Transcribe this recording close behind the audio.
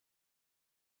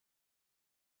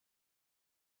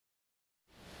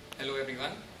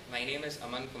My name is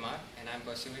Aman Kumar and I am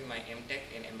pursuing my MTech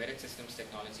in Embedded Systems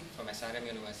Technology from SRM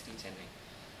University, Chennai.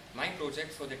 My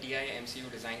project for the TI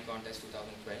MCU Design Contest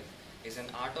 2012 is an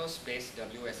RTOS based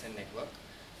WSN network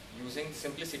using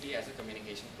SimpliciTI as a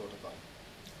communication protocol.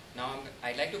 Now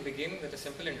I'd like to begin with a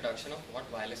simple introduction of what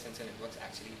wireless sensor networks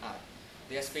actually are.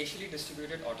 They are spatially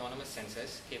distributed autonomous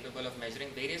sensors capable of measuring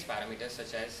various parameters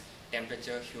such as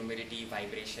temperature, humidity,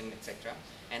 vibration, etc.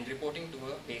 and reporting to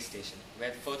a base station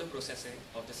where further processing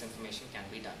of this information can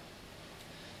be done.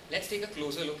 Let's take a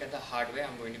closer look at the hardware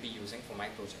I'm going to be using for my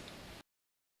project.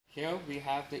 Here we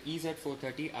have the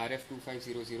EZ430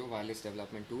 F2274 wireless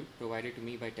development tool provided to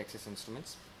me by Texas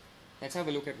Instruments. Let's have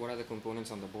a look at what are the components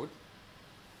on the board.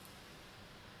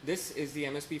 This is the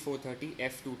MSP430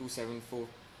 F2274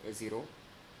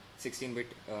 16-bit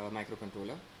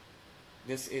microcontroller.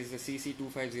 This is the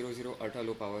CC2500 ultra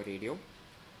low power radio,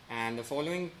 and the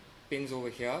following pins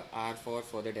over here are for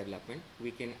further development.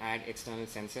 We can add external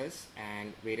sensors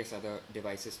and various other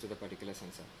devices to the particular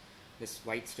sensor. This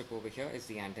white strip over here is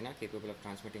the antenna capable of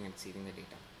transmitting and receiving the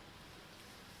data.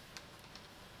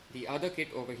 The other kit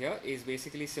over here is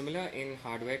basically similar in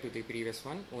hardware to the previous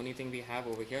one. Only thing we have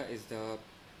over here is the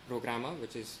programmer,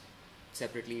 which is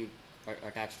separately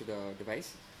attached to the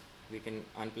device. We can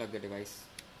unplug the device,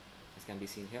 as can be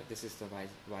seen here. This is the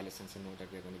wireless sensor node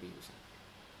that we are going to be using.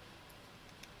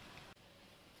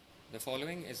 The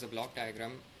following is the block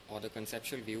diagram or the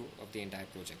conceptual view of the entire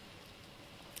project.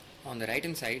 On the right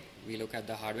hand side, we look at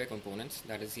the hardware components,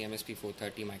 that is the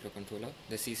MSP430 microcontroller,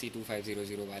 the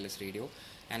CC2500 wireless radio,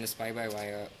 and the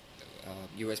SPI-by-wire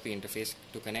USB interface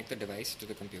to connect the device to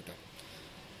the computer.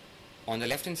 On the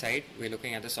left hand side, we are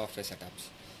looking at the software setups.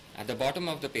 At the bottom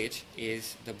of the page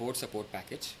is the board support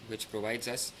package, which provides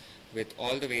us with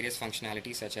all the various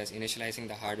functionalities such as initializing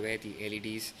the hardware, the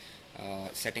LEDs,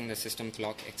 setting the system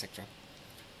clock, etc.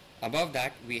 Above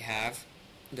that, we have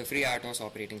the FreeRTOS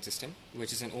operating system,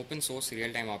 which is an open source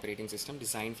real-time operating system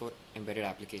designed for embedded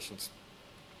applications.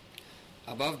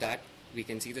 Above that, we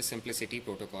can see the SimpliciTI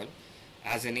protocol.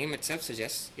 As the name itself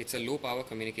suggests, it's a low power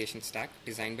communication stack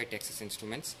designed by Texas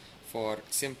Instruments for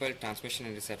simple transmission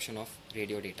and reception of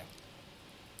radio data.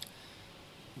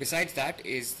 Besides that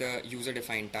is the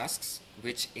user-defined tasks,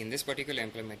 which in this particular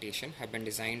implementation have been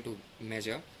designed to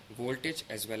measure voltage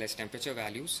as well as temperature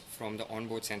values from the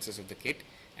onboard sensors of the kit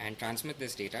and transmit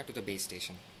this data to the base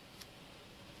station.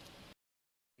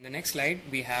 In the next slide,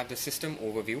 we have the system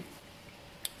overview.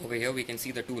 Over here we can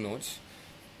see the two nodes.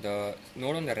 The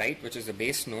node on the right, which is the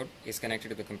base node, is connected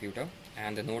to the computer,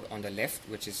 and the node on the left,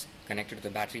 which is connected to the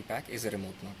battery pack, is the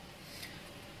remote node.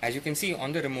 As you can see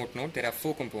on the remote node, there are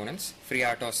four components: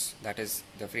 FreeRTOS, that is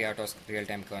the FreeRTOS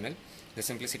real-time kernel, the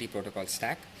SimpliciTI protocol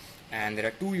stack, and there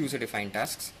are two user-defined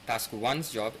tasks. Task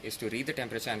 1's job is to read the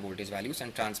temperature and voltage values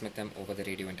and transmit them over the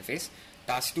radio interface.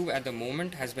 Task 2 at the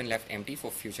moment has been left empty for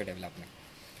future development.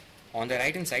 On the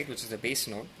right hand side, which is the base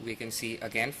node, we can see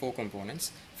again four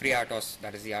components: FreeRTOS,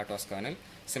 that is the RTOS kernel,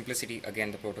 SimpliciTI,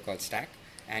 again the protocol stack,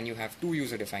 and you have two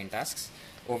user-defined tasks.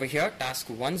 Over here, task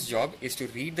 1's job is to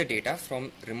read the data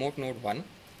from remote node 1,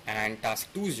 and task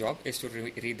 2's job is to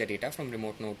read the data from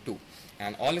remote node 2.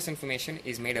 And all this information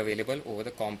is made available over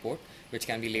the COM port, which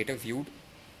can be later viewed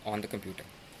on the computer.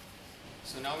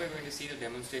 So now we're going to see the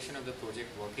demonstration of the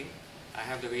project working. I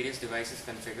have the various devices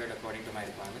configured according to my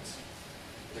requirements.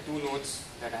 The two nodes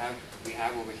that we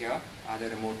have over here are the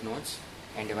remote nodes,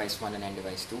 N device 1 and N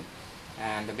device 2,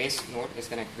 and the base node is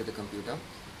connected to the computer.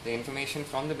 The information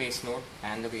from the base node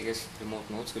and the various remote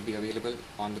nodes will be available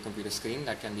on the computer screen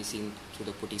that can be seen through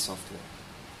the PuTTY software.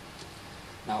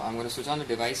 Now I'm going to switch on the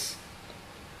device,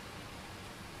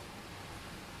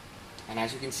 and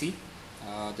as you can see,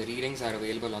 the readings are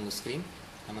available on the screen.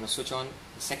 I'm going to switch on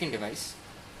the second device.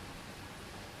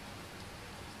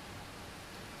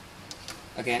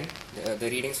 Again, the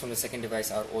readings from the second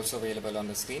device are also available on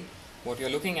the screen. What you're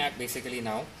looking at basically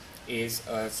now is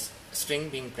a string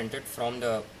being printed from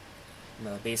the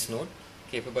base node,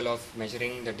 capable of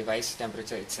measuring the device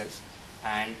temperature itself,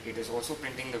 and it is also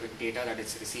printing the data that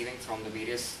it's receiving from the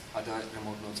various other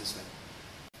remote nodes as well.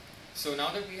 So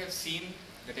now that we have seen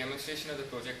the demonstration of the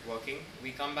project working,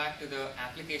 we come back to the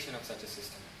application of such a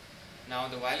system. Now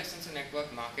the wireless sensor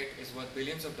network market is worth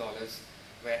billions of dollars,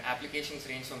 where applications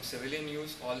range from civilian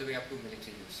use all the way up to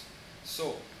military use.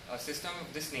 So a system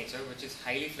of this nature, which is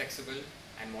highly flexible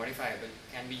and modifiable,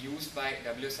 can be used by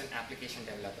WSN application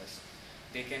developers.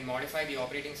 They can modify the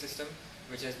operating system,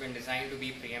 which has been designed to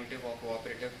be preemptive or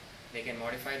cooperative. They can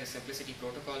modify the SimpliciTI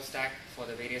protocol stack for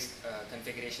the various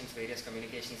configurations, various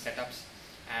communication setups,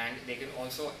 and they can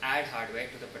also add hardware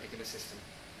to the particular system.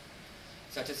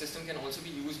 Such a system can also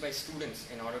be used by students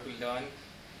in order to learn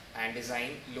and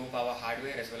design low power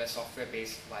hardware as well as software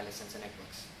based wireless sensor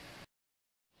networks.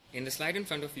 In the slide in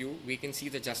front of you, we can see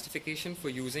the justification for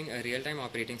using a real-time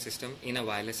operating system in a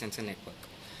wireless sensor network.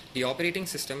 The operating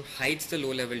system hides the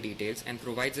low-level details and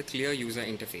provides a clear user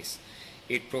interface.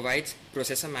 It provides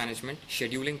processor management,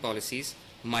 scheduling policies,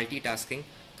 multitasking,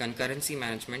 concurrency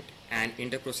management, and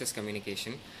inter-process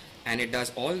communication, and it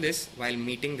does all this while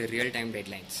meeting the real-time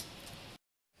deadlines.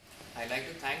 I'd like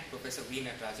to thank Professor V.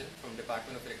 Natarajan from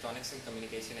Department of Electronics and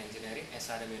Communication Engineering,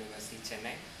 SRM University,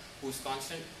 Chennai, whose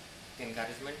constant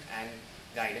encouragement and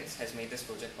guidance has made this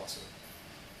project possible.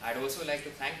 I'd also like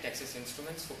to thank Texas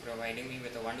Instruments for providing me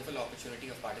with a wonderful opportunity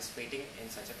of participating in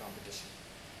such a competition.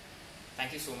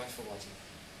 Thank you so much for watching.